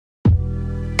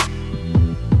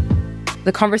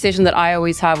the conversation that I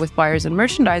always have with buyers and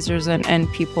merchandisers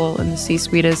and people in the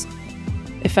C-suite is,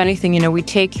 if anything, we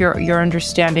take your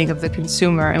understanding of the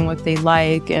consumer and what they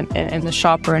like and the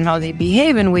shopper and how they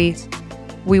behave, and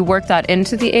we work that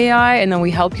into the AI, and then we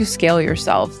help you scale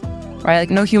yourself, right? Like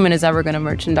no human is ever going to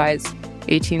merchandise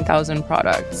 18,000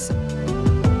 products.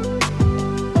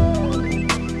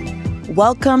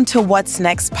 Welcome to What's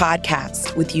Next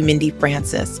podcast with you, Mindy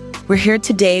Francis. We're here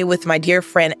today with my dear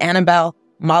friend, Anabel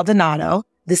Maldonado,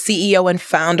 the CEO and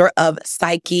founder of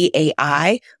Psyche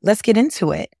AI. Let's get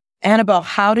into it. Anabel,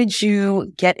 how did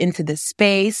you get into this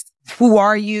space? Who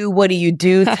are you? What do you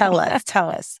do? Tell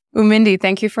us. Well, Mindy,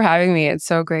 thank you for having me. It's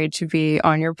so great to be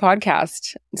on your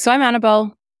podcast. So I'm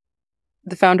Anabel,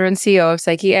 the founder and CEO of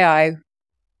Psyche AI.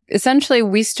 Essentially,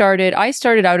 I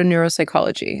started out in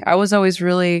neuropsychology. I was always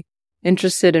really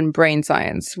interested in brain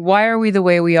science. Why are we the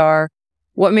way we are?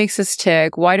 What makes us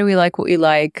tick? Why do we like what we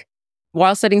like?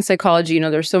 While studying psychology,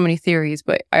 there's so many theories,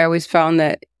 but I always found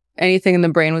that anything in the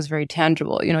brain was very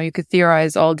tangible. You could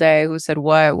theorize all day. Who said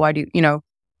what? Why do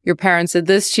your parents did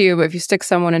this to you? But if you stick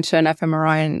someone into an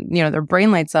fMRI and, their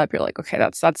brain lights up, you're like, okay,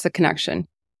 that's the connection.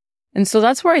 And so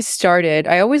that's where I started.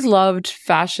 I always loved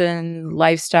fashion,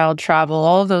 lifestyle, travel,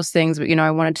 all of those things. But,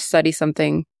 I wanted to study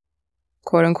something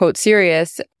quote unquote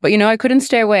serious. But, I couldn't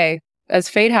stay away. As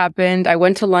fate happened, I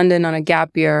went to London on a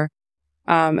gap year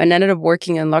and ended up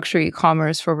working in luxury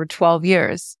e-commerce for over 12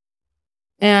 years.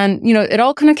 And, it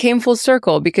all kind of came full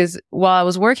circle because while I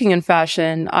was working in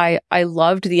fashion, I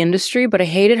loved the industry, but I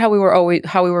hated how we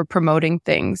were promoting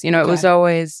things. It was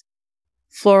always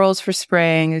florals for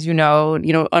spring, as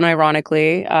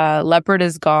unironically, leopard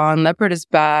is gone, leopard is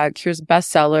back, here's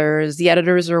bestsellers, the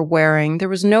editors are wearing. There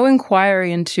was no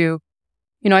inquiry into,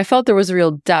 I felt there was a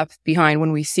real depth behind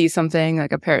when we see something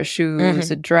like a pair of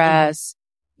shoes, a dress,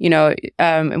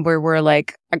 and where we're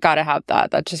like, I gotta have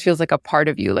that. That just feels like a part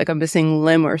of you, like a missing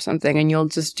limb or something, and you'll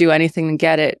just do anything to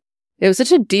get it. It was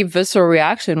such a deep, visceral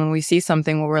reaction when we see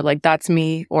something where we're like, that's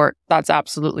me, or that's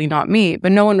absolutely not me.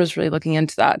 But no one was really looking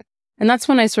into that. And that's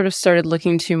when I sort of started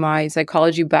looking to my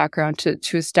psychology background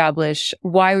to establish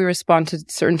why we respond to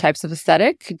certain types of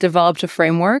aesthetic, developed a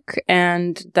framework,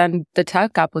 and then the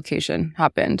tech application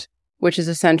happened, which is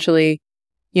essentially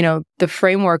the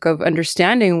framework of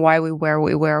understanding why we wear what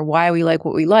we wear, why we like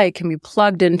what we like, can be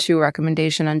plugged into a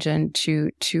recommendation engine to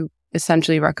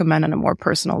essentially recommend on a more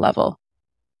personal level.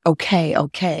 Okay.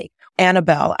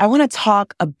 Anabel, I want to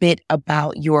talk a bit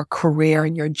about your career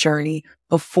and your journey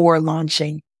before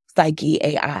launching Psyche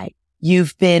AI.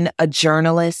 You've been a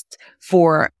journalist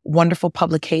for wonderful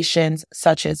publications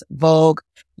such as Vogue.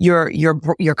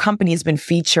 Your company has been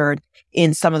featured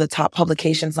in some of the top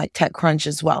publications like TechCrunch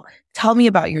as well. Tell me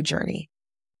about your journey.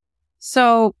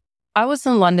 So I was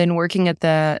in London working at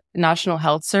the National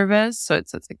Health Service. So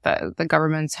it's like the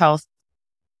government's health,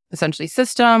 essentially,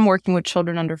 system, working with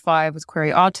children under 5 with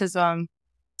query autism.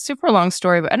 Super long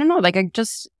story, but I don't know, like I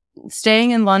just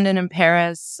staying in London and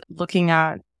Paris, looking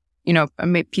at,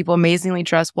 people amazingly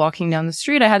dressed walking down the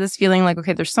street. I had this feeling like,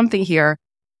 okay, there's something here.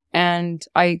 And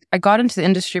I got into the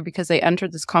industry because I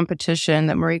entered this competition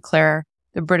that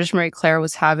the British Marie Claire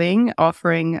was having,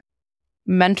 offering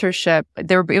mentorship.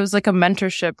 It was like a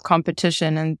mentorship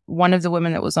competition. And one of the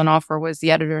women that was on offer was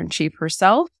the editor-in-chief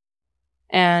herself.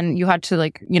 And you had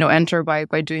to enter by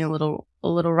doing a little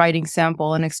writing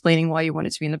sample and explaining why you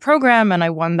wanted to be in the program. And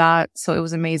I won that. So it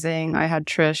was amazing. I had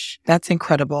Trish. That's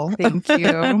incredible. Thank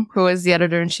you. Who was the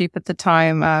editor-in-chief at the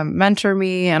time, mentor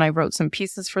me. And I wrote some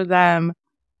pieces for them.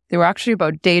 They were actually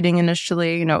about dating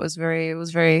initially. It was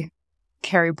very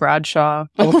Carrie Bradshaw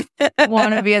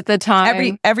wannabe at the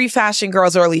time. Every fashion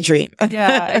girl's early dream.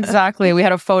 Yeah, exactly. We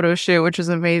had a photo shoot, which was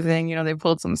amazing. They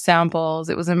pulled some samples.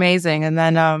 It was amazing. And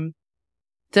then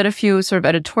did a few sort of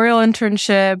editorial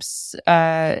internships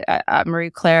at Marie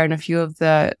Claire and a few of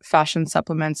the fashion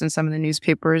supplements in some of the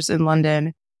newspapers in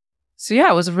London. So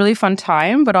yeah, it was a really fun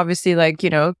time. But obviously,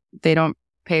 they don't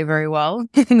pay very well.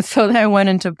 So then I went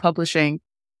into publishing.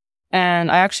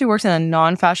 And I actually worked in a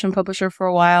non-fashion publisher for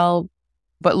a while,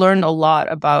 but learned a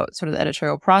lot about sort of the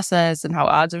editorial process and how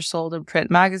ads are sold in print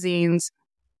magazines.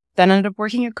 Then ended up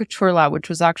working at Couture Lab, which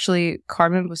was actually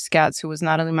Carmen Busquets, who was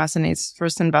Natalie Massenet's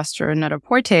first investor in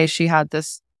Net-a-Porter. She had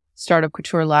this startup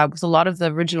Couture Lab with a lot of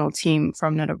the original team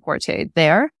from Net-a-Porter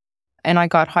there. And I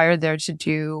got hired there to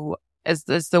do as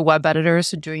the web editor,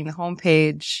 so doing the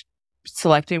homepage,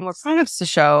 selecting what products to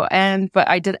show. But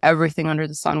I did everything under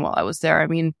the sun while I was there. I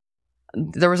mean,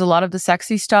 there was a lot of the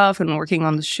sexy stuff and working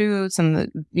on the shoots and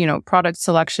the, product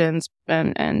selections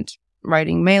and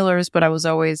writing mailers, but I was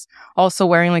always also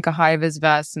wearing like a high-vis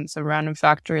vest in some random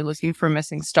factory looking for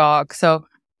missing stock. So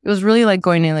it was really like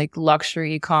going to like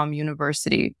luxury ecom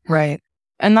university. Right.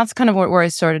 And that's kind of where I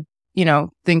started,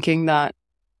 thinking that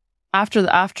after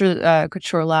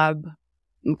Couture Lab,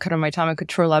 kind of my time at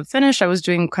Couture Lab finished, I was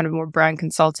doing kind of more brand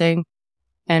consulting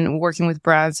and working with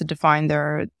brands to define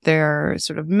their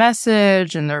sort of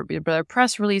message and their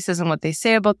press releases and what they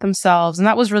say about themselves. And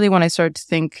that was really when I started to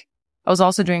think. I was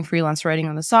also doing freelance writing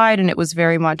on the side, and it was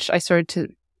very much, I started to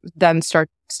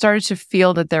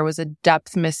feel that there was a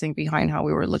depth missing behind how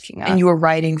we were looking at. And you were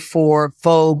writing for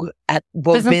Vogue at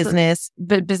Vogue Business of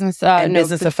Fashion.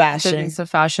 Business of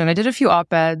Fashion. I did a few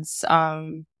op-eds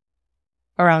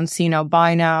around See Now,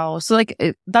 Buy Now. So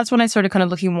that's when I started kind of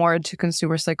looking more into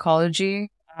consumer psychology.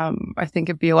 I think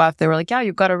at BOF, they were like, yeah,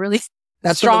 you've got a really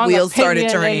strong, when the wheels started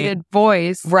turning.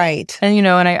 Voice. Right. And,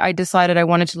 and I decided I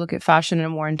wanted to look at fashion in a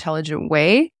more intelligent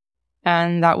way.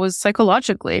 And that was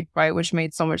psychologically, right? Which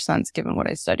made so much sense given what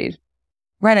I studied.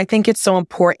 Right. I think it's so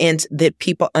important that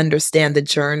people understand the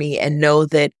journey and know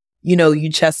that, you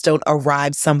just don't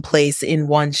arrive someplace in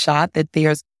one shot, that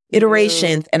there's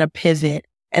iterations and a pivot,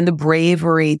 and the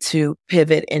bravery to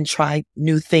pivot and try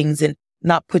new things and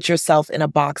not put yourself in a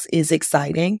box is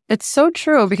exciting. It's so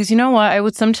true, because you know what? I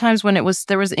would sometimes when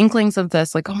there was inklings of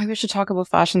this, like, oh, maybe I should talk about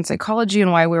fashion psychology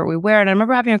and why we wear what we wear. And I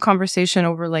remember having a conversation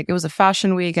over it was a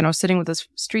fashion week, and I was sitting with this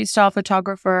street style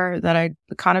photographer that I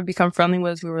kind of become friendly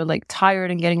with. We were tired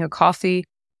and getting a coffee.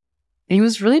 And he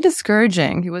was really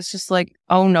discouraging. He was just like,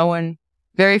 oh,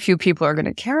 very few people are going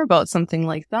to care about something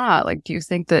like that. Like, do you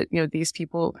think that, these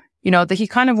people, that he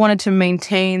kind of wanted to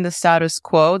maintain the status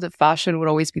quo, that fashion would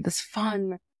always be this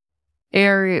fun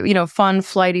area, fun,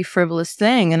 flighty, frivolous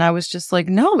thing. And I was just like,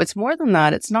 no, it's more than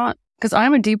that. It's not, because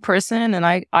I'm a deep person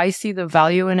and I see the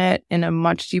value in it in a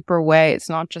much deeper way. It's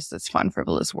not just this fun,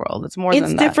 frivolous world. It's more than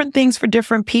that. It's different things for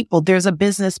different people. There's a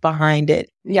business behind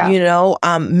it. Yeah.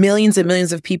 Millions and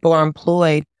millions of people are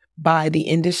employed by the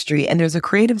industry, and there's a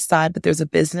creative side, but there's a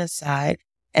business side,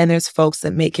 and there's folks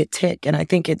that make it tick. And I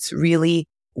think it's really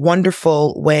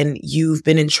wonderful when you've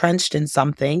been entrenched in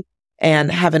something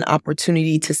and have an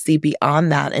opportunity to see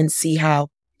beyond that and see how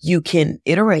you can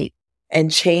iterate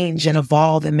and change and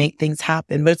evolve and make things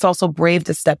happen. But it's also brave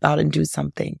to step out and do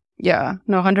something. Yeah,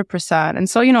 no, 100%. And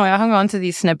so, I hung on to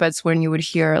these snippets when you would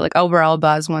hear, like Albert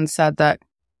Albaz once said that,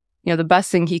 the best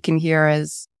thing he can hear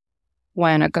is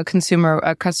when a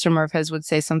customer of his would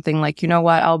say something like, you know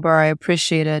what, Albert, I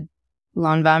appreciated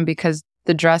Lanvin because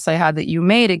the dress I had that you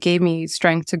made, it gave me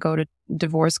strength to go to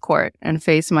divorce court and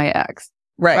face my ex.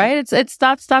 Right? That's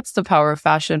the power of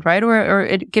fashion, right? Or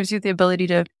it gives you the ability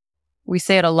to, we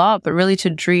say it a lot, but really to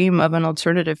dream of an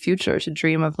alternative future, to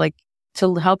dream of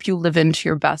to help you live into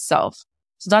your best self.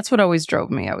 So that's what always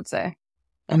drove me, I would say.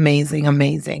 Amazing,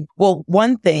 amazing. Well,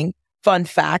 one thing, fun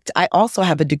fact, I also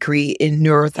have a degree in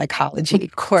neuropsychology.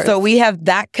 Of course. So we have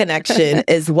that connection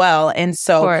as well. And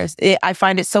so I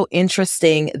find it so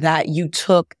interesting that you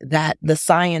took the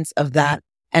science of that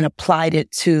and applied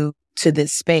it to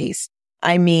this space.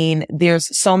 I mean,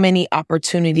 there's so many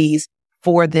opportunities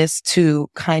for this to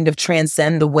kind of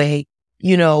transcend the way,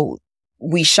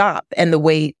 we shop and the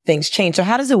way things change. So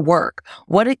how does it work?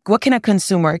 What can a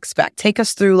consumer expect? Take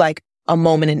us through a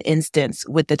moment, an instance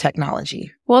with the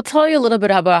technology. Well, I'll tell you a little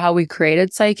bit about how we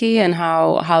created Psyche and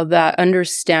how that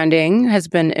understanding has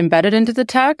been embedded into the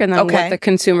tech, and then what the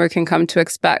consumer can come to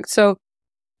expect. So,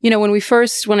 when I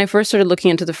first started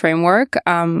looking into the framework,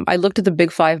 I looked at the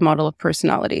Big Five model of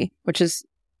personality, which is,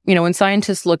 when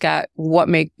scientists look at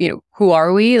who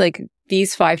are we,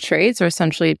 these 5 traits are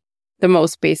essentially the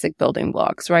most basic building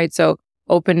blocks, right? So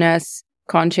openness,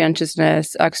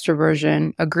 conscientiousness,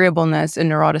 extroversion, agreeableness,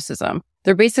 and neuroticism.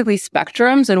 They're basically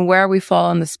spectrums, and where we fall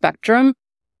on the spectrum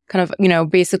kind of,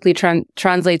 basically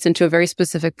translates into a very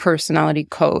specific personality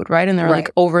code, right? And there are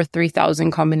over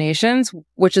 3,000 combinations,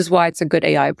 which is why it's a good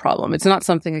AI problem. It's not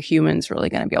something a human's really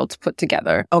going to be able to put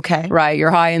together. Okay. Right?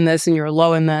 You're high in this and you're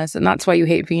low in this, and that's why you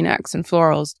hate V-necks and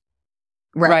florals.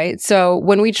 Right. So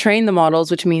when we train the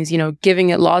models, which means,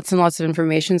 giving it lots and lots of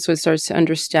information so it starts to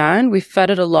understand, we fed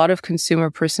it a lot of consumer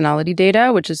personality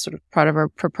data, which is sort of part of our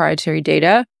proprietary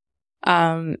data,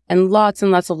 and lots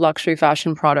of luxury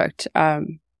fashion product.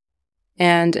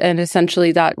 And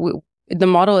essentially the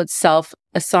model itself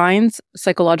assigns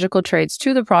psychological traits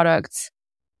to the products,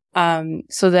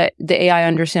 so that the AI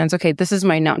understands, okay, this is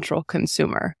my natural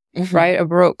consumer. Mm-hmm. Right? A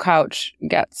Baroque couch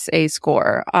gets a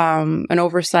score. An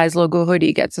oversized logo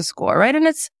hoodie gets a score, right? And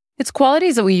it's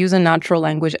qualities that we use in natural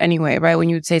language anyway, right? When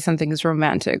you would say something is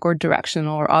romantic or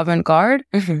directional or avant-garde,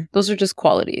 those are just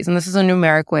qualities. And this is a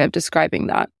numeric way of describing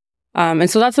that. And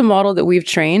so that's a model that we've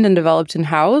trained and developed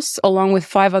in-house, along with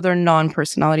 5 other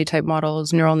non-personality type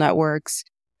models, neural networks,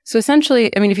 So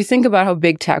essentially, I mean, if you think about how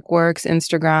big tech works,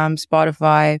 Instagram,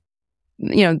 Spotify,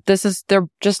 they're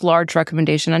just large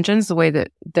recommendation engines the way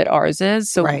that ours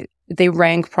is. So they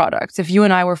rank products. If you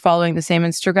and I were following the same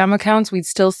Instagram accounts, we'd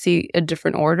still see a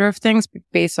different order of things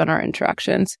based on our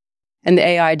interactions and the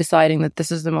AI deciding that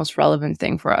this is the most relevant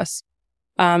thing for us.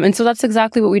 And so that's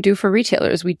exactly what we do for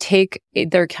retailers. We take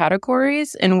their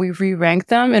categories and we re-rank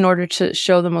them in order to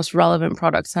show the most relevant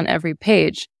products on every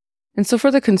page. And so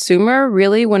for the consumer,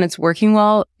 really, when it's working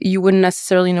well, you wouldn't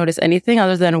necessarily notice anything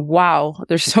other than, wow,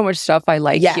 there's so much stuff I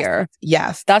like here.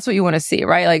 Yes. That's what you want to see,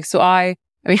 right? Like, so I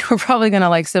mean, we're probably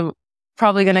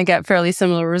going to get fairly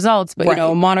similar results,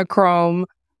 but monochrome,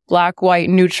 black, white,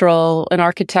 neutral, an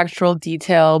architectural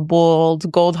detail,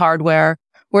 bold, gold hardware,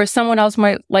 where someone else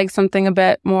might like something a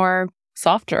bit more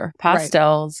softer,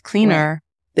 pastels, cleaner.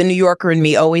 The New Yorker in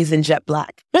me always in jet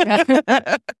black,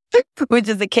 which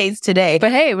is the case today.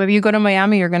 But hey, when you go to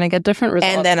Miami, you're going to get different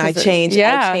results. And then I change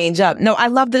up. No, I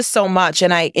love this so much.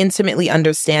 And I intimately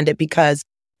understand it because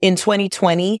in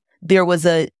 2020, there was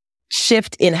a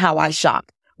shift in how I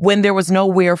shop. When there was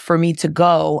nowhere for me to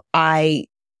go, I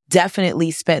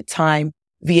definitely spent time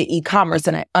via e-commerce,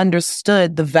 and I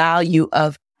understood the value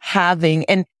of having,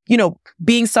 and,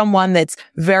 being someone that's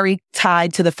very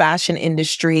tied to the fashion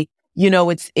industry.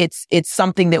 It's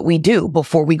something that we do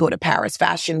before we go to Paris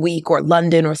Fashion Week or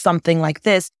London or something like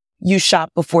this. You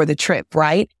shop before the trip,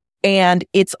 right? And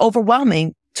it's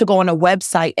overwhelming to go on a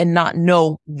website and not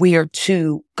know where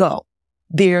to go.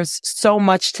 There's so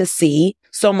much to see,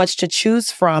 so much to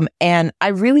choose from. And I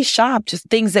really shop just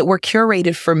things that were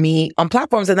curated for me on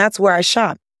platforms. And that's where I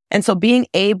shop. And so being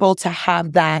able to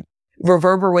have that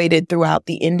reverberated throughout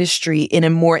the industry in a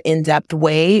more in-depth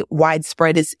way,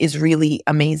 widespread, is really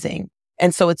amazing.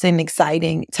 And so it's an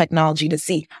exciting technology to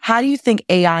see. How do you think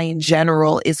AI in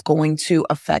general is going to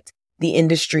affect the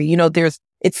industry?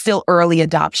 It's still early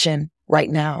adoption right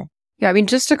now. Yeah, I mean,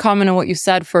 just to comment on what you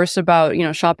said first about,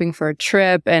 shopping for a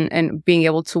trip and being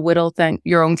able to whittle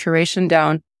your own curation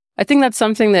down. I think that's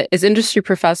something that as industry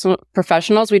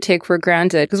professionals, we take for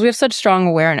granted because we have such strong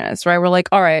awareness, right? We're like,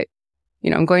 all right,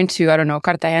 I'm going to, I don't know,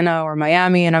 Cartagena or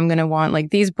Miami, and I'm going to want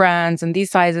like these brands and these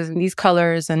sizes and these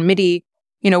colors and MIDI.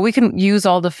 We can use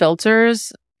all the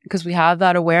filters because we have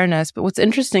that awareness. But what's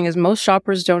interesting is most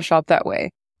shoppers don't shop that way.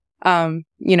 They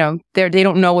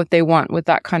don't know what they want with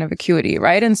that kind of acuity,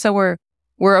 right? And so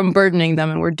we're unburdening them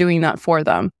and we're doing that for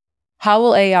them. How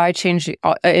will AI change the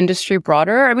industry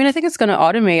broader? I mean, I think it's going to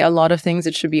automate a lot of things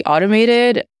that should be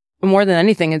automated. More than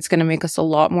anything, it's going to make us a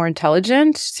lot more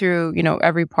intelligent through, in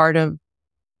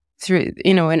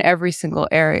every single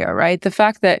area, right? The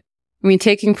fact that,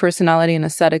 taking personality and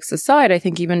aesthetics aside, I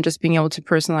think even just being able to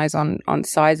personalize on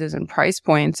sizes and price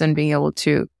points and being able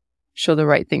to show the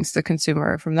right things to the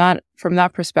consumer from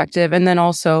that perspective. And then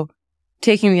also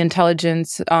taking the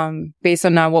intelligence, based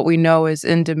on now what we know is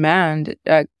in demand,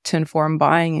 to inform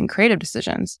buying and creative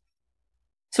decisions.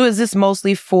 So is this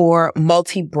mostly for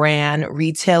multi-brand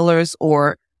retailers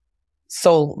or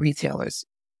sole retailers?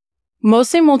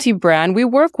 Mostly multi-brand. We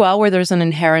work well where there's an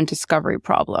inherent discovery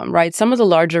problem, right? Some of the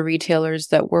larger retailers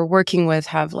that we're working with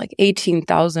have like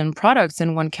 18,000 products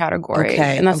in one category.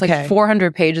 And that's like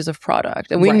 400 pages of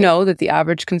product. And we know that the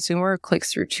average consumer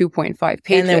clicks through 2.5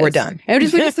 pages. And then we're done. And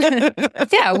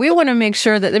we want to make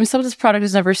sure that some of this product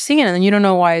is never seen, and then you don't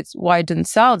know why it didn't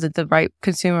sell. Did the right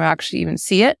consumer actually even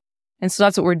see it? And so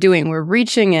that's what we're doing. We're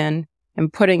reaching in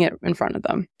and putting it in front of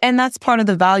them. And that's part of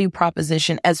the value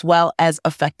proposition as well as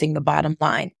affecting the bottom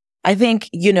line. I think,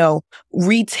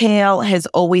 retail has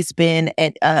always been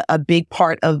a big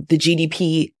part of the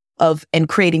GDP and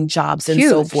creating jobs and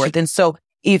so forth. And so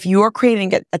if you're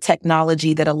creating a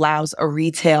technology that allows a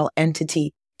retail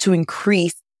entity to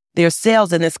increase their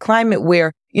sales in this climate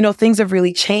where, things have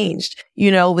really changed,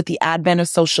 with the advent of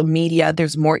social media,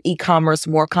 there's more e-commerce,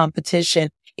 more competition.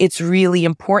 It's really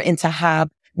important to have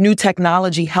new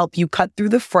technology help you cut through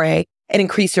the fray and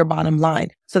increase your bottom line.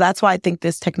 So that's why I think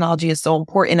this technology is so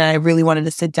important. And I really wanted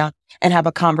to sit down and have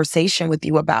a conversation with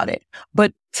you about it.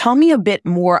 But tell me a bit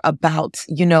more about,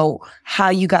 how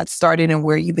you got started and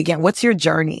where you began. What's your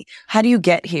journey? How do you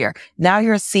get here? Now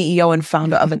you're a CEO and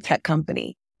founder of a tech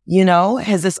company.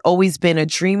 Has this always been a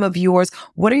dream of yours?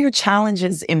 What are your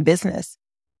challenges in business?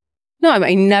 No,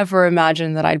 I never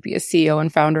imagined that I'd be a CEO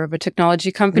and founder of a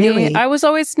technology company. Really? I was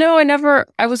always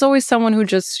someone who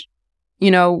just,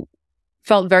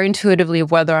 felt very intuitively of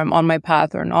whether I'm on my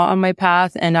path or not on my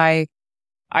path. And I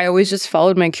always just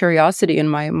followed my curiosity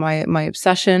and my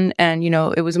obsession. And,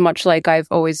 it was much like I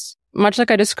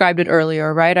described it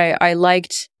earlier, right? I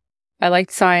liked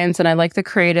science and I liked the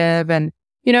creative, and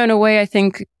In a way, I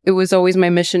think it was always my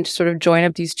mission to sort of join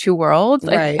up these two worlds.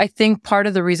 Right. I think part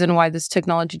of the reason why this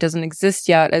technology doesn't exist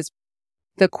yet is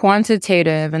the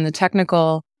quantitative and the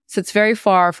technical sits very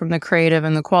far from the creative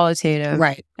and the qualitative.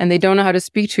 Right. And they don't know how to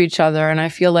speak to each other. And I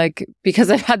feel like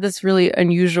because I've had this really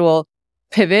unusual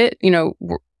pivot,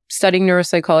 studying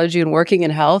neuropsychology and working in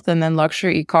health and then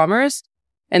luxury e-commerce,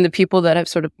 and the people that have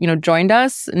sort of, joined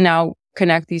us now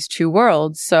connect these two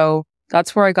worlds. So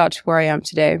that's where I got to where I am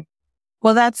today.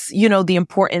 Well, that's, the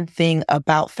important thing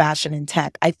about fashion and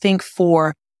tech. I think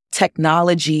for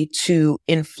technology to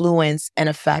influence and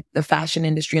affect the fashion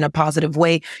industry in a positive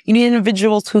way, you need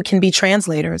individuals who can be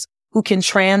translators, who can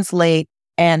translate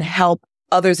and help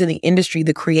others in the industry,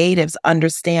 the creatives,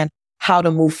 understand how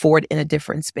to move forward in a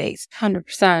different space.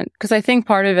 100%. Because I think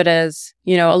part of it is,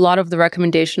 a lot of the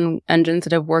recommendation engines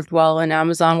that have worked well in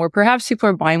Amazon, where perhaps people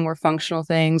are buying more functional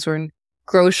things, or in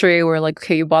grocery where like,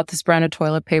 okay, you bought this brand of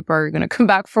toilet paper, you're going to come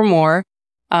back for more.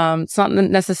 It's not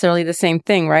necessarily the same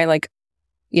thing, right? Like,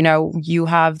 you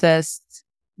have this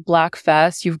black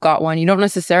vest, you've got one. You don't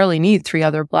necessarily need 3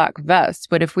 other black vests,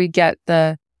 but if we get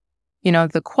the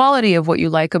quality of what you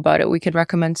like about it, we could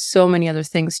recommend so many other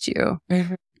things to you.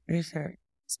 Mm-hmm.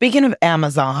 Speaking of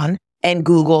Amazon and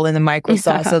Google and the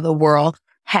Microsofts of the world,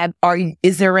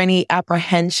 is there any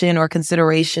apprehension or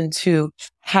consideration to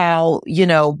how,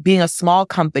 being a small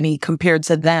company compared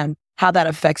to them, how that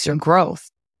affects your growth?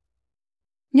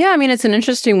 Yeah, I mean, it's an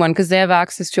interesting one because they have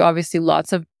access to obviously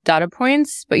lots of data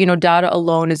points, but data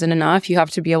alone isn't enough. You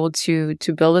have to be able to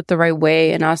build it the right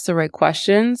way and ask the right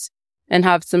questions and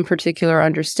have some particular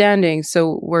understanding.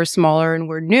 So we're smaller and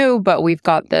we're new, but we've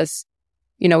got this,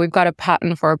 we've got a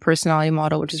patent for our personality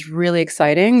model, which is really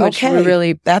exciting. Which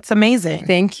really, that's amazing.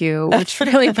 Thank you. Which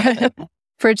really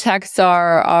protects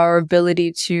our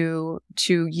ability to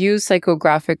use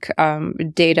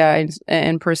psychographic data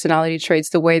and personality traits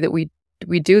the way that we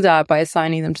do that by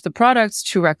assigning them to the products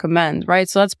to recommend, right?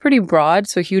 So that's pretty broad.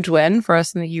 So a huge win for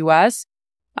us in the US.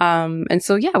 And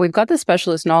so, yeah, we've got the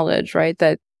specialist knowledge, right?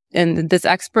 And this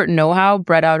expert know-how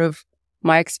bred out of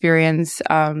my experience,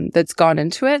 that's gone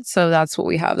into it. So that's what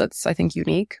we have. That's, I think,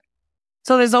 unique.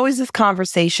 So there's always this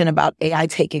conversation about AI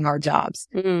taking our jobs.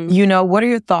 What are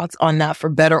your thoughts on that, for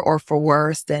better or for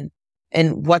worse,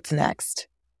 and what's next?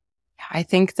 I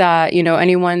think that,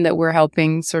 anyone that we're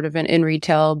helping sort of in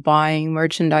retail, buying,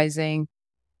 merchandising,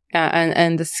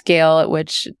 and the scale at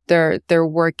which they're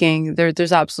working,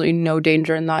 there's absolutely no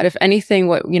danger in that. If anything,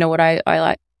 what I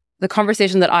like, the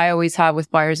conversation that I always have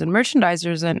with buyers and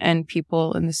merchandisers and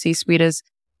people in the C-suite is,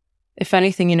 if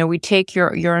anything, we take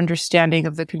your understanding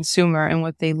of the consumer and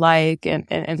what they like and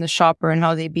the shopper and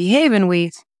how they behave, and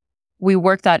we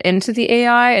work that into the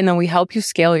AI, and then we help you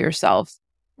scale yourself.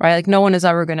 Right? Like no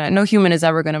human is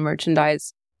ever going to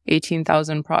merchandise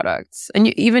 18,000 products. And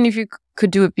even if you could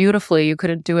do it beautifully, you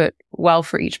couldn't do it well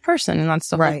for each person. And that's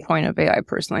the whole point of AI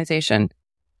personalization.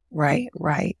 Right.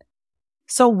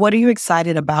 So what are you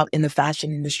excited about in the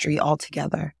fashion industry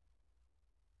altogether?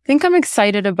 I think I'm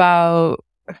excited about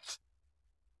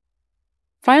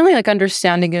finally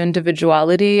understanding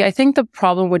individuality. I think the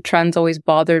problem with trends always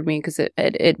bothered me because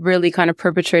it really kind of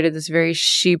perpetrated this very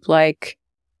sheep-like,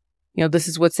 this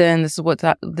is what's in, this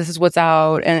is what's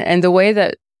out. And the way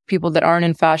that people that aren't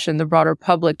in fashion, the broader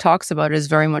public talks about it is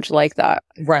very much like that.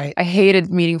 Right. I hated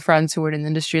meeting friends who were in the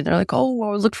industry. They're like, oh,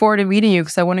 well, I look forward to meeting you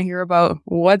because I want to hear about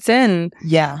what's in.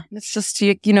 Yeah. It's just,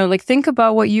 think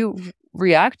about what you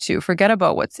react to. Forget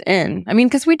about what's in. I mean,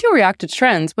 because we do react to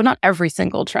trends, but not every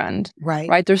single trend.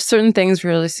 Right. There's certain things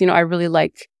really, I really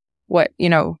like what,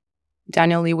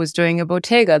 Daniel Lee was doing at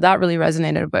Bottega. That really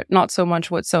resonated, but not so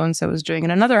much what so-and-so was doing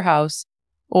in another house.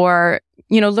 Or,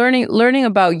 learning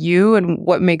about you and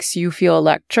what makes you feel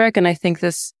electric. And I think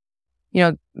this,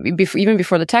 even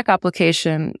before the tech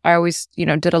application, I always,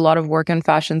 did a lot of work in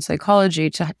fashion psychology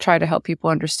to try to help people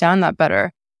understand that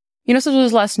better. So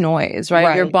there's less noise,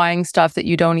 right? You're buying stuff that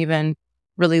you don't even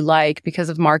really like because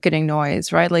of marketing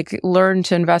noise, right? Like learn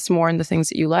to invest more in the things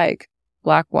that you like.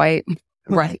 Black, white.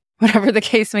 Right. Whatever the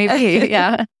case may be.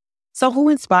 Yeah. So who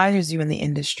inspires you in the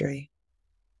industry?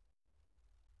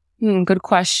 Good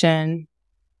question.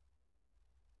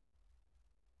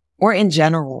 Or in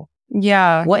general?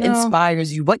 Yeah. What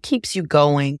inspires you? What keeps you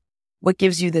going? What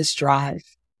gives you this drive?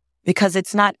 Because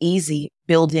it's not easy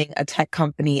building a tech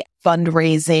company,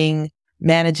 fundraising,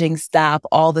 managing staff,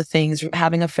 all the things,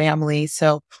 having a family.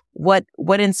 So what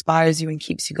inspires you and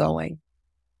keeps you going?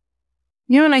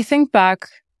 And I think back,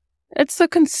 it's the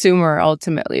consumer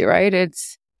ultimately, right?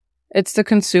 It's the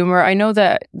consumer. I know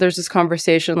that there's this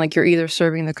conversation like you're either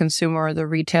serving the consumer or the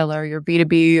retailer, you're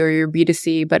B2B or you're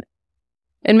B2C,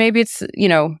 and maybe it's,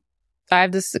 I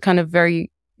have this kind of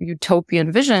very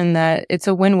utopian vision that it's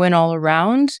a win-win all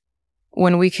around.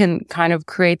 When we can kind of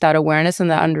create that awareness and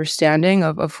that understanding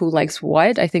of who likes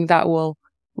what, I think that will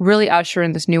really usher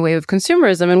in this new wave of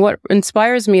consumerism. And what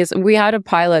inspires me is we had a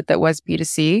pilot that was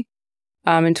B2C.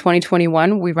 In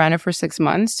 2021, we ran it for 6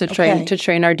 months to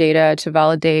train our data, to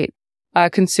validate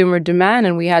consumer demand.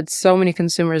 And we had so many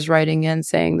consumers writing in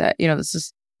saying that, this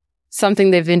is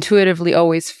something they've intuitively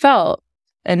always felt.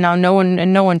 And now no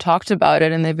one talked about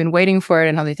it, and they've been waiting for it,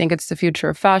 and how they think it's the future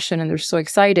of fashion, and they're so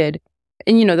excited.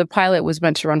 And, the pilot was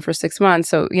meant to run for 6 months.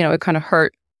 So, it kind of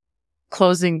hurt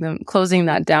closing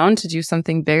that down to do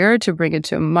something bigger, to bring it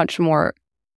to much more.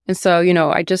 And so,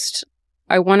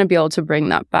 I want to be able to bring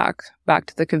that back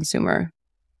to the consumer.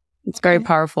 It's very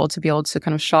powerful to be able to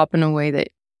kind of shop in a way that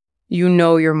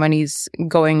your money's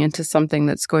going into something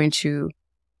that's going to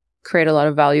create a lot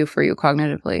of value for you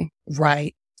cognitively.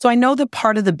 Right. So I know that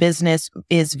part of the business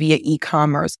is via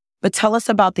e-commerce, but tell us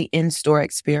about the in-store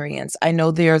experience. I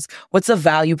know what's the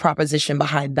value proposition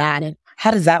behind that, and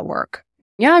how does that work?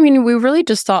 Yeah, we really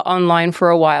just thought online for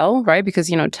a while, right?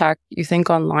 Because, tech, you think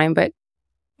online, but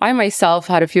I myself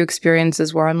had a few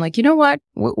experiences where I'm like, you know what?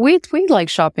 We like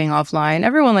shopping offline.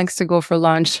 Everyone likes to go for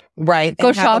lunch. Right. Go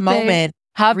and shopping. Have a moment.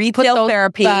 Retail put those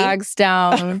therapy. Bags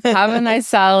down. Have a nice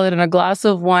salad and a glass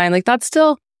of wine. Like, that's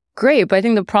still great. But I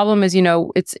think the problem is,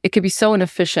 it could be so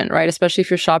inefficient, right? Especially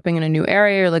if you're shopping in a new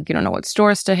area, or like, you don't know what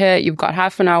stores to hit. You've got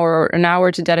half an hour or an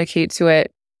hour to dedicate to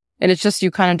it. And it's just,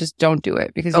 you kind of just don't do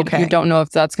it because you don't know if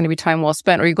that's going to be time well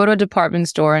spent. Or you go to a department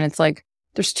store and it's like,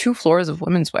 there's 2 floors of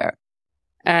women's wear.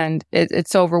 And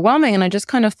it's overwhelming. And I just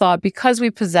kind of thought, because we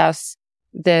possess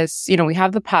this, we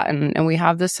have the patent and we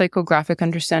have this psychographic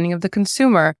understanding of the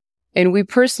consumer, and we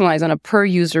personalize on a per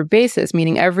user basis,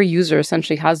 meaning every user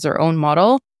essentially has their own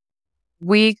model.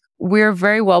 We're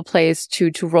very well placed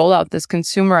to roll out this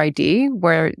consumer ID,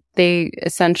 where they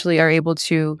essentially are able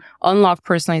to unlock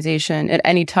personalization at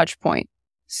any touch point.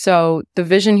 So the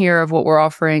vision here of what we're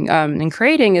offering and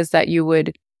creating is that you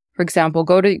would, for example,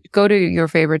 go to your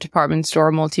favorite department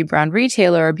store, multi-brand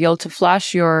retailer, be able to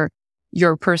flash your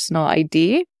personal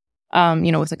ID,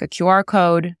 with like a QR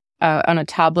code on a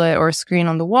tablet or a screen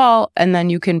on the wall, and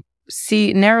then you can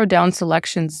narrow down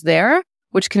selections there,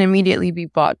 which can immediately be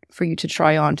bought for you to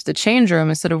try on to the change room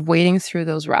instead of waiting through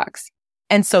those racks.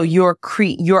 And so you're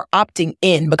opting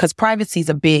in, because privacy is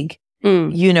a big,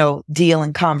 deal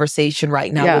and conversation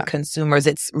right now with consumers.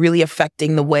 It's really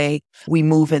affecting the way we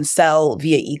move and sell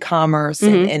via e-commerce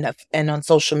and on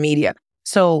social media.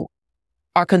 So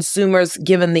are consumers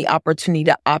given the opportunity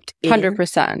to opt in?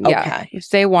 100%. Yeah. Okay. If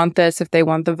they want this, if they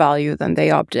want the value, then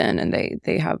they opt in and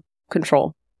they have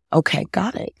control. Okay.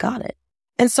 Got it.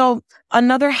 And so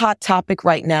another hot topic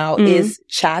right now is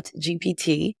Chat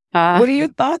GPT. What are your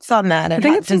thoughts on that? I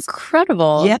think it's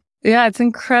incredible. Yeah. Yeah, it's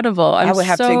incredible. I would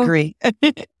have to agree.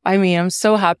 I'm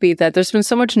so happy that there's been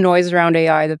so much noise around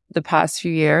AI the past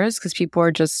few years, because people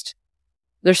are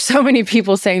there's so many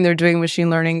people saying they're doing machine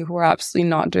learning who are absolutely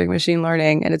not doing machine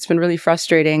learning. And it's been really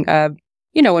frustrating, when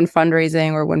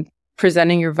fundraising or when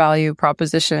presenting your value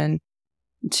proposition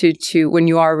to when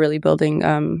you are really building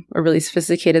a really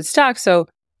sophisticated stack. So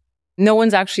no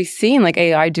one's actually seen like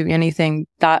AI doing anything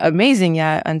that amazing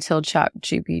yet until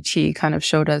ChatGPT kind of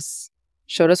showed us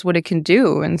what it can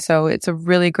do. And so it's a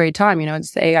really great time.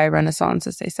 It's the AI renaissance,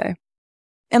 as they say.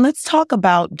 And let's talk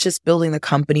about just building the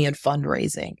company and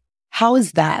fundraising. How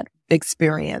is that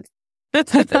experience?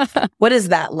 What is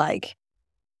that like?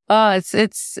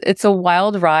 It's a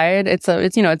wild ride. It's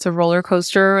a roller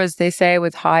coaster, as they say,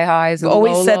 with high highs. And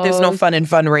always low said lows. There's no fun in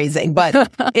fundraising,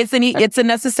 but it's a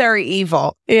necessary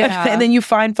evil. Yeah. And then you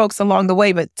find folks along the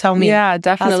way, but tell me. Yeah,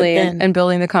 definitely. And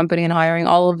building the company and hiring,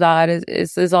 all of that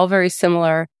is all very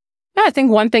similar. Yeah, I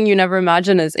think one thing you never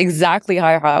imagine is exactly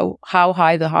how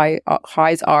high the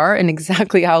highs are and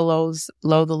exactly how low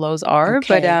the lows are.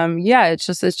 Okay.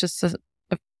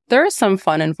 But there is some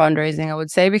fun in fundraising, I would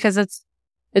say, because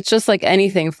it's just like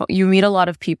anything. You meet a lot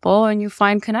of people and you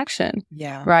find connection.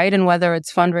 Yeah. Right. And whether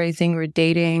it's fundraising or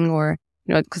dating or,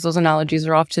 because those analogies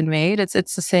are often made, it's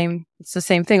the same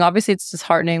thing. Obviously, it's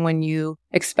disheartening when you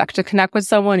expect to connect with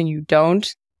someone and you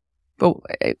don't. But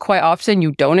quite often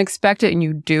you don't expect it and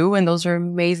you do. And those are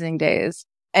amazing days.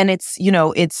 And it's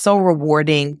so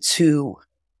rewarding to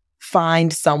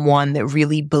find someone that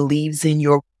really believes in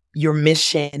your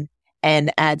mission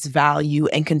and adds value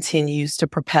and continues to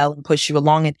propel and push you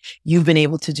along. And you've been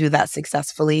able to do that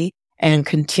successfully and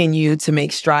continue to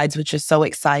make strides, which is so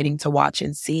exciting to watch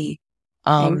and see.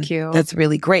 Thank you. That's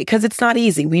really great, because it's not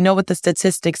easy. We know what the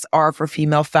statistics are for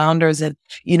female founders, and,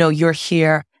 you're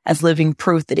here as living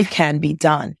proof that it can be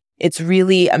done. it's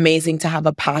really amazing to have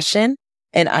a passion,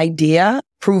 an idea,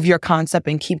 prove your concept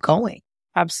and keep going.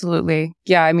 Absolutely.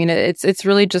 Yeah. I mean, it's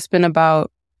really just been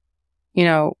about, you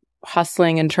know,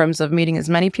 hustling in terms of meeting as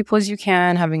many people as you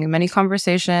can, having many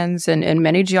conversations and in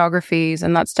many geographies.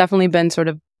 And that's definitely been sort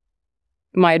of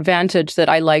my advantage, that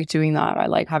I like doing that. I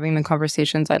like having the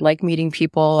conversations. I like meeting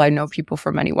people. I know people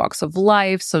from many walks of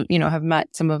life. So, you know, have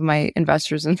met some of my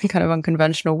investors in kind of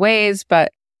unconventional ways,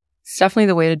 but it's definitely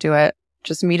the way to do it.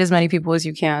 Just meet as many people as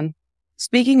you can.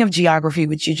 Speaking of geography,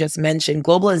 which you just mentioned,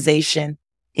 globalization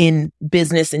in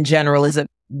business in general is a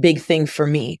big thing for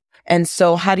me. And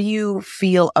so how do you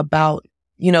feel about,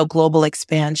 you know, global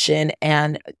expansion,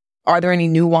 and are there any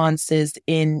nuances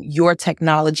in your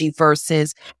technology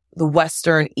versus the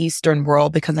Western, Eastern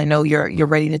world? Because I know you're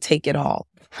ready to take it all.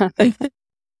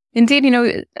 Indeed, you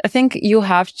know, I think you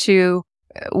have to,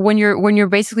 when you're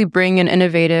basically bringing an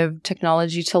innovative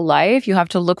technology to life, you have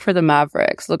to look for the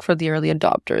mavericks, look for the early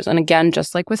adopters. And again,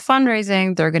 just like with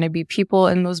fundraising, there are going to be people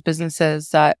in those businesses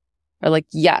that are like,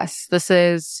 yes, this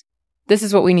is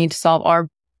what we need to solve our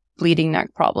bleeding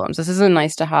neck problems. This isn't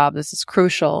nice to have. This is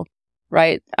crucial,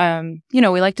 right? You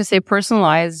know, we like to say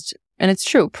personalized, and it's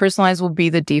true. Personalized will be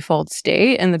the default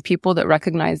state, and the people that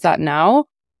recognize that now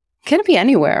can be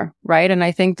anywhere, right? And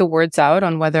I think the word's out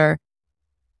on whether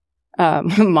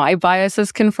my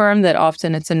biases confirm that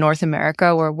often it's in North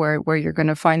America where you're going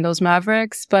to find those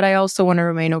mavericks. But I also want to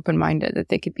remain open-minded that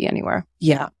they could be anywhere.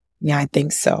 Yeah, I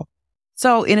think so.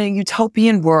 So in a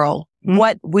utopian world,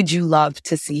 what would you love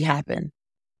to see happen?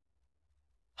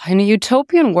 In a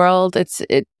utopian world,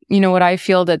 you know, what I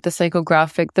feel that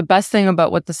the best thing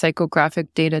about what the psychographic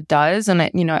data does, and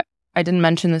I didn't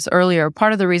mention this earlier,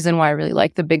 part of the reason why I really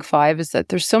like the Big Five is that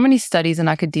there's so many studies in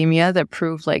academia that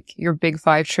prove like your Big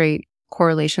Five trait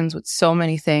correlations with so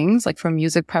many things, like from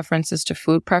music preferences to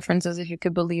food preferences, if you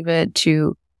could believe it,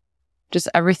 to just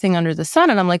everything under the sun.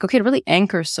 And I'm like, okay, it really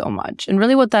anchors so much. And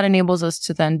really what that enables us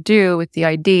to then do with the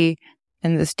ID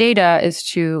and this data is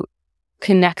to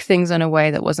connect things in a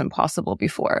way that wasn't possible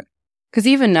before. Because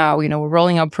even now, you know, we're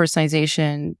rolling out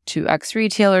personalization to X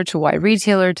retailer, to Y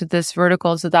retailer, to this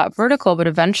vertical, to that vertical. But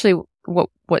eventually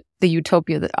what the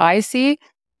utopia that I see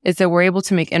is that we're able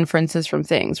to make inferences from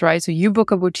things, right? So you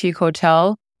book a boutique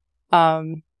hotel.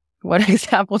 What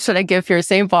example should I give here?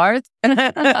 St. Bart's?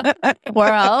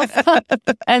 Where else?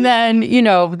 And then, you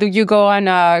know, you go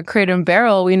on Crate and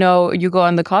Barrel. We know you go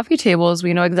on the coffee tables.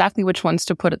 We know exactly which ones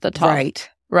to put at the top.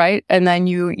 Right. And then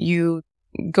you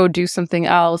go do something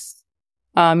else.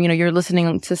 You know, you're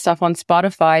listening to stuff on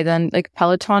Spotify. Then like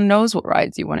Peloton knows what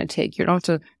rides you want to take. You don't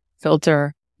have to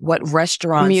filter what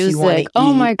restaurants music. You want to eat.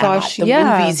 Oh my gosh, the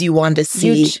movies you want to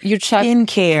see. You check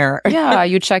skincare. Yeah,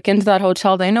 you check into that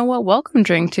hotel. They know what welcome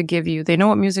drink to give you. They know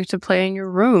what music to play in your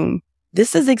room.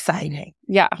 This is exciting.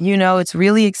 Yeah, you know, it's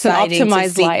really exciting to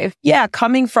optimize life. Yeah,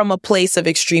 coming from a place of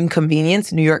extreme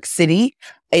convenience, New York City,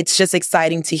 it's just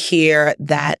exciting to hear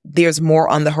that there's more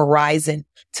on the horizon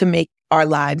to make our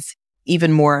lives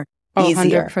even more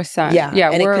easier. 100%. Yeah,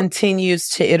 and it continues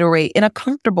to iterate in a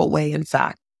comfortable way, in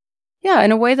fact. Yeah,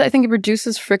 in a way that I think it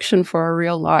reduces friction for our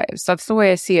real lives. That's the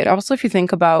way I see it. Also, if you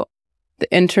think about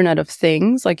the Internet of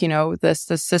Things, like, you know, this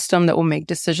system that will make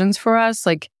decisions for us,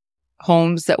 like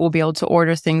homes that will be able to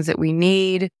order things that we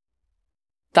need,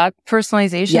 that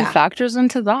personalization factors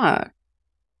into that.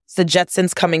 It's the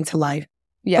Jetsons coming to life.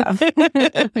 Yeah,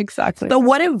 exactly. So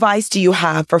what advice do you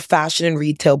have for fashion and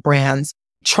retail brands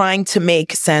trying to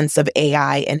make sense of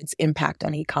AI and its impact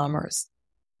on e-commerce?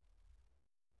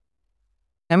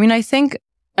 I mean, I think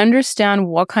understand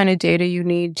what kind of data you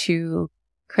need to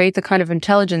create the kind of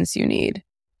intelligence you need.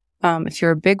 If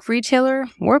you're a big retailer,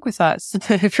 work with us.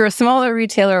 If you're a smaller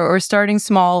retailer or starting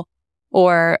small,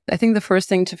 or I think the first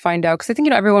thing to find out, because I think,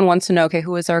 you know, everyone wants to know, okay,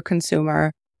 who is our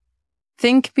consumer?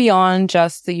 Think beyond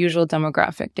just the usual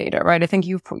demographic data, right? I think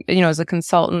you know, as a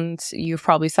consultant, you've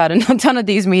probably sat in a ton of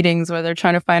these meetings where they're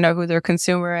trying to find out who their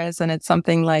consumer is. And it's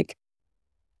something like,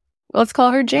 let's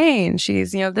call her Jane.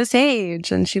 She's, you know, this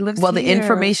age and she lives here. The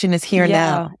information is here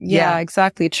now. Yeah,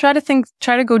 exactly. Try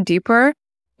to go deeper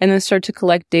and then start to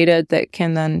collect data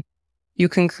that you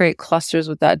can create clusters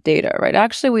with that data, right?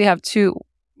 Actually, we have two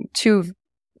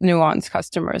nuanced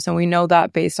customers and we know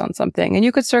that based on something. And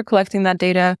you could start collecting that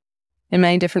data in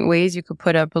many different ways. You could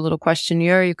put up a little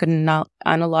questionnaire. You could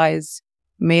analyze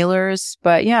mailers.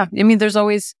 But yeah, I mean, there's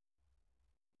always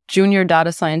junior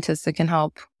data scientists that can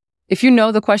help. If you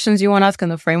know the questions you want to ask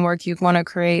and the framework you want to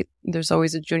create, there's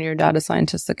always a junior data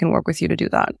scientist that can work with you to do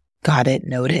that. Got it.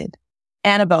 Noted.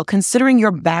 Anabel, considering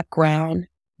your background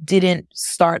didn't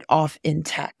start off in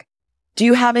tech, do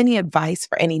you have any advice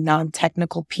for any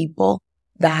non-technical people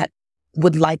that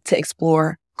would like to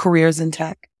explore careers in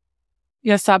tech?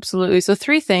 Yes, absolutely. So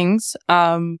 3 things.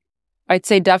 I'd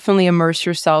say definitely immerse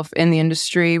yourself in the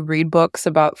industry, read books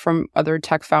from other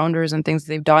tech founders and things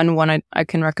they've done. One I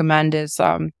can recommend is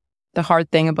The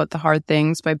Hard Thing About the Hard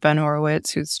Things by Ben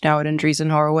Horowitz, who's now at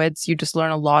Andreessen Horowitz. You just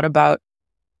learn a lot about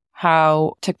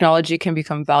how technology can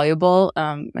become valuable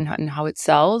and how it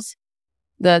sells.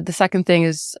 The second thing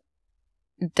is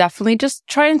definitely just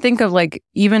try and think of, like,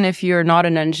 even if you're not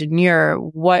an engineer,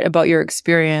 what about your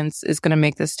experience is going to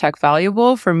make this tech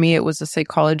valuable? For me, it was the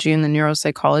psychology and the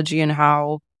neuropsychology and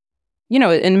how,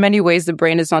 in many ways, the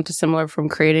brain is not dissimilar from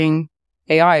creating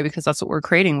AI, because that's what we're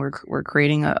creating. We're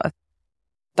creating a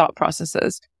thought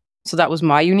processes. So that was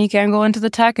my unique angle into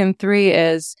the tech. And 3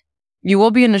 is you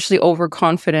will be initially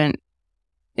overconfident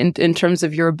in terms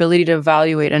of your ability to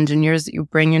evaluate engineers that you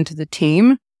bring into the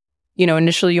team.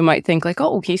 Initially you might think like,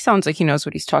 oh, he sounds like he knows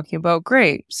what he's talking about.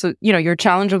 Great. So, your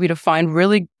challenge will be to find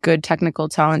really good technical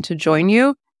talent to join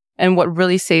you. And what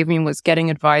really saved me was getting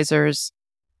advisors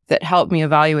that helped me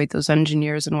evaluate those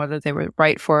engineers and whether they were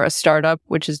right for a startup,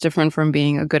 which is different from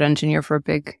being a good engineer for a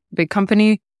big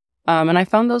company. And I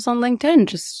found those on LinkedIn,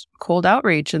 just cold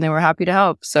outreach, and they were happy to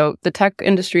help. So the tech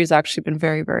industry has actually been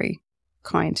very, very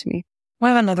kind to me. I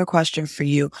have another question for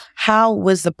you. How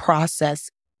was the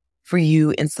process for you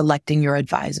in selecting your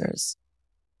advisors?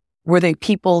 Were they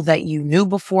people that you knew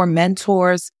before,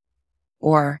 mentors,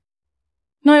 or?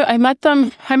 No, I met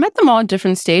them all at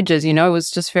different stages. It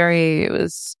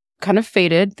was kind of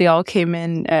fated. They all came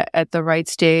in at the right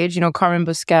stage. Carmen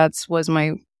Busquets was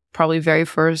my probably very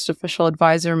first official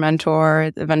advisor,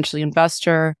 mentor, eventually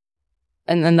investor.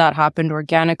 And then that happened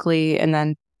organically. And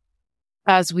then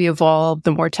as we evolved,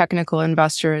 the more technical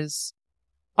investors,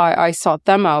 I sought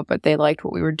them out, but they liked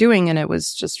what we were doing. And it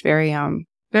was just very,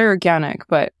 very organic.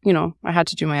 But, I had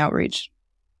to do my outreach.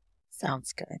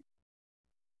 Sounds good.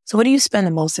 So what do you spend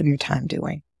the most of your time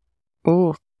doing?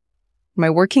 Oh, my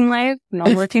working life,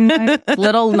 non-working life,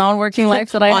 little non-working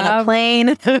life that I have. On a plane?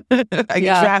 Are you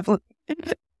traveling?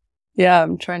 Yeah,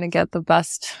 I'm trying to get the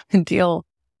best deal,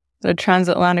 the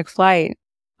transatlantic flight.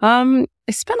 I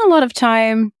spend a lot of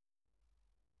time,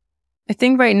 I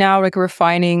think right now, like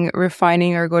refining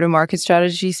our go-to-market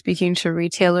strategy, speaking to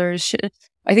retailers.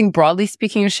 I think broadly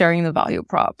speaking, sharing the value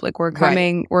prop. Like we're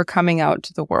coming out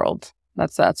to the world.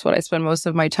 That's what I spend most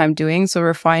of my time doing. So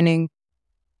refining,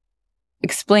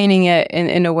 explaining it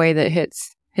in a way that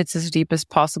hits as deep as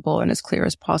possible and as clear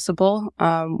as possible.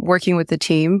 Working with the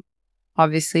team,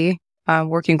 obviously,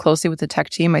 working closely with the tech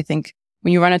team. I think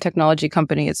when you run a technology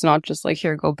company, it's not just like,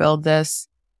 here, go build this.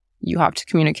 You have to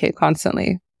communicate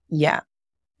constantly. Yeah.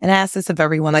 And I ask this of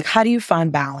everyone, like, how do you find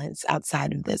balance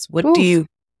outside of this? What do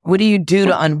you do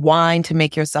to unwind, to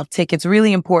make yourself tick? It's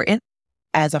really important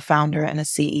as a founder and a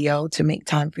CEO to make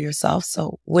time for yourself.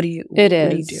 So what do you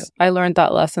do? I learned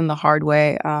that lesson the hard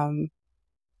way.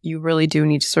 You really do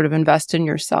need to sort of invest in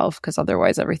yourself, because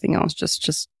otherwise everything else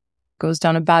just goes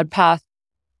down a bad path.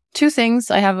 2 things.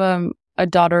 I have a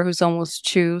daughter who's almost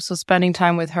 2. So spending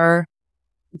time with her,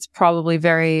 it's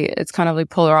kind of like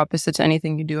polar opposite to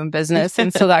anything you do in business.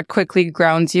 And so that quickly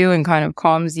grounds you and kind of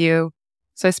calms you.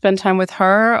 So I spend time with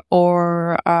her,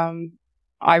 or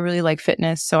I really like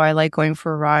fitness. So I like going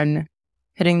for a run,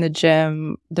 hitting the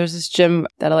gym. There's this gym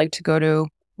that I like to go to,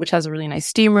 which has a really nice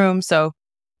steam room. So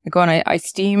I go and I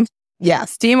steam. Yeah.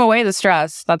 Steam away the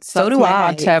stress. That's my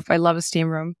hot tip. I love a steam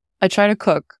room. I try to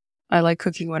cook. I like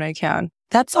cooking when I can.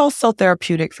 That's also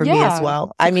therapeutic for me as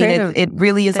well. I mean, it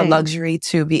really is a luxury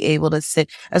to be able to sit,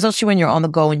 especially when you're on the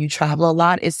go and you travel a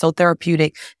lot. It's so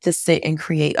therapeutic to sit and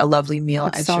create a lovely meal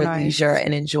at your leisure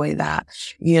and enjoy that,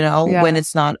 when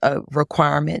it's not a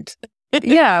requirement.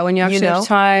 Yeah, when you actually have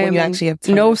time. When you actually have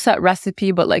time. No set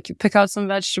recipe, but like you pick out some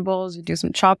vegetables, you do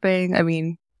some chopping. I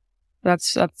mean,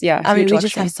 that's yeah. I mean, we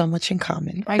just have so much in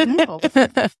common. I know.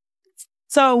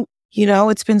 So,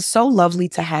 it's been so lovely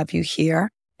to have you here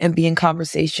and be in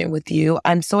conversation with you.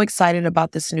 I'm so excited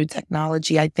about this new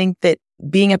technology. I think that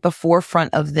being at the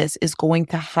forefront of this is going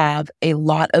to have a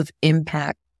lot of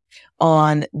impact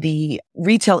on the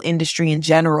retail industry in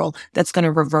general that's going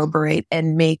to reverberate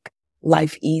and make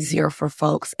life easier for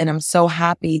folks. And I'm so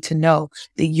happy to know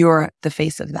that you're the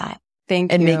face of that.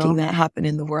 Thank you. And making that happen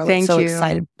in the world. Thank you. I'm so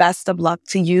excited. Best of luck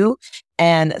to you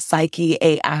and Psyche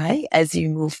AI as you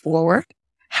move forward.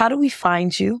 How do we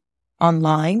find you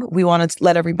online? We want to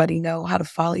let everybody know how to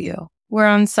follow you. We're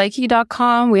on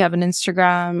psyche.com. We have an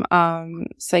Instagram,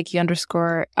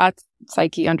 Psyche_AI.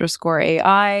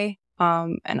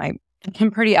 And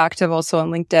I'm pretty active also on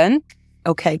LinkedIn.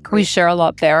 Okay, great. We share a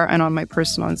lot there and on my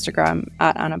personal Instagram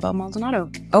at Anabel Maldonado.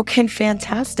 Okay,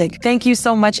 fantastic. Thank you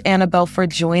so much, Anabel, for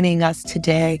joining us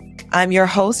today. I'm your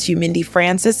host, Yumindy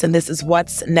Francis, and this is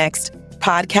What's Next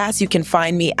podcast. You can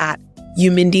find me at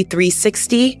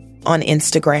Yumindy360 on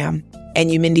Instagram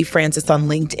and Yumindy Francis on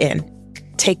LinkedIn.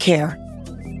 Take care.